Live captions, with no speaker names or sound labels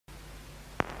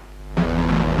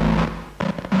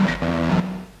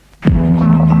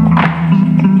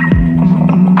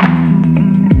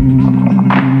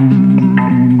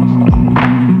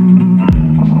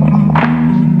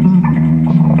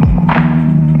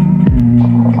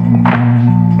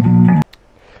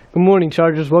morning,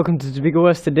 Chargers. Welcome to Topeka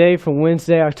West Today for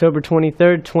Wednesday, October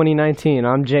 23rd, 2019.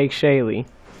 I'm Jake Shaley.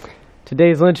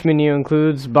 Today's lunch menu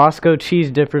includes Bosco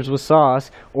cheese dippers with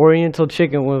sauce, Oriental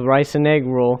chicken with rice and egg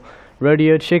roll,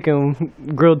 rodeo chicken,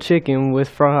 grilled chicken with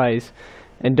fries.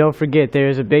 And don't forget, there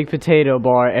is a baked potato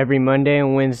bar every Monday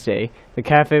and Wednesday. The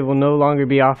cafe will no longer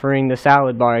be offering the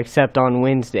salad bar except on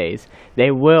Wednesdays.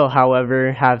 They will,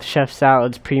 however, have chef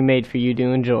salads pre-made for you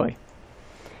to enjoy.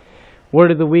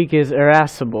 Word of the week is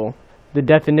irascible. The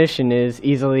definition is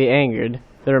easily angered.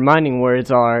 The reminding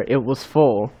words are, it was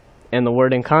full. And the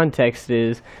word in context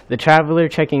is, the traveler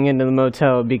checking into the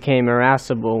motel became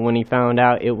irascible when he found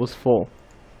out it was full.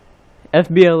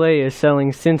 FBLA is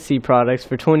selling Scentsy products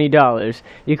for $20.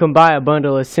 You can buy a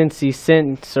bundle of Scentsy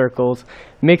scent circles,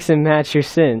 mix and match your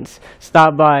scents.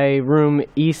 Stop by room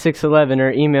E611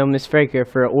 or email Ms. Fraker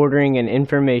for ordering and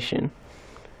information.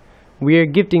 We are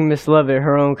gifting Miss Lovett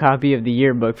her own copy of the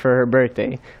yearbook for her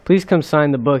birthday. Please come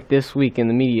sign the book this week in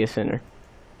the Media Center.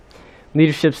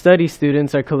 Leadership Studies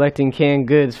students are collecting canned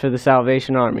goods for the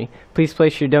Salvation Army. Please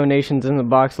place your donations in the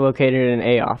box located in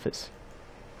A office.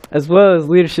 As well as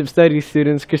Leadership Studies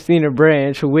students Christina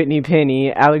Branch, Whitney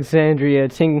Penny, Alexandria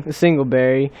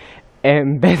Singleberry,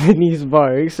 and Bethany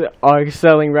Sparks are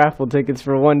selling raffle tickets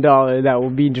for $1 that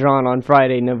will be drawn on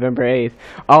Friday, November 8th.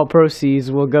 All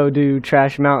proceeds will go to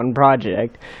Trash Mountain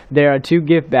Project. There are 2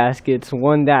 gift baskets,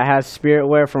 one that has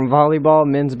spiritware from volleyball,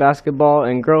 men's basketball,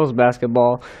 and girls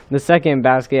basketball. The second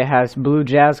basket has Blue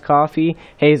Jazz Coffee,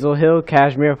 Hazel Hill,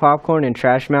 Cashmere Popcorn, and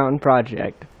Trash Mountain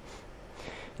Project.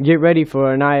 Get ready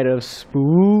for a night of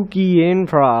spooky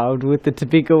improv with the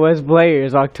Topeka West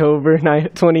Players October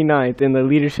 29th in the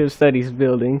Leadership Studies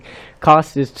building.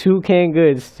 Cost is 2 canned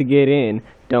goods to get in.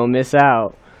 Don't miss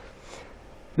out.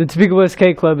 The Topeka West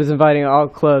K Club is inviting all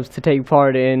clubs to take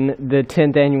part in the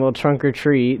 10th annual Trunk or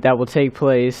Treat that will take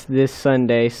place this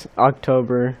Sunday,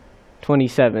 October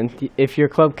 27th. If your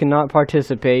club cannot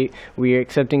participate, we are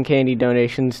accepting candy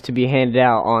donations to be handed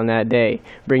out on that day.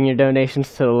 Bring your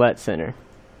donations to the Let Center.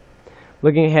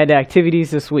 Looking ahead to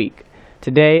activities this week.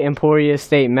 Today, Emporia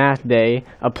State Math Day.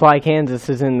 Apply Kansas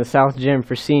is in the South Gym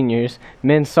for seniors.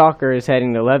 Men's soccer is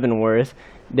heading to Leavenworth.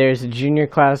 There's a junior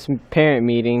class parent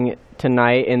meeting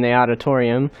tonight in the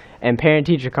auditorium, and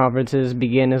parent-teacher conferences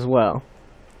begin as well.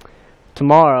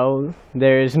 Tomorrow,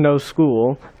 there is no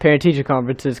school. Parent-teacher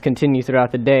conferences continue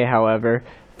throughout the day, however.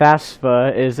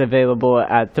 FAFSA is available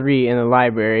at 3 in the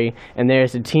library, and there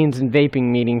is a teens and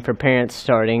vaping meeting for parents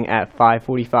starting at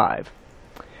 5:45.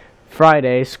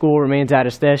 Friday, school remains out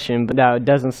of session, but that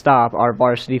doesn't stop our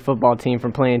varsity football team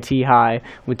from playing T-High,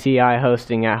 with T-High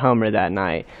hosting at Hummer that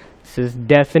night. This is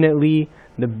definitely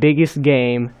the biggest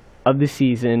game of the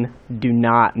season. Do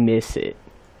not miss it.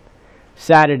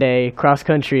 Saturday, cross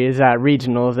country is at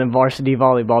regionals and varsity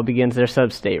volleyball begins their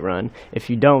sub-state run.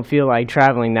 If you don't feel like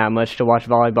traveling that much to watch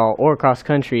volleyball or cross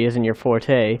country isn't your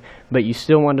forte, but you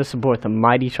still want to support the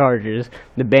mighty Chargers,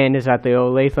 the band is at the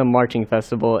Olathe Marching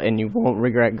Festival and you won't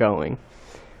regret going.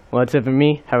 Well, that's it for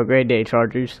me. Have a great day,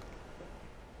 Chargers.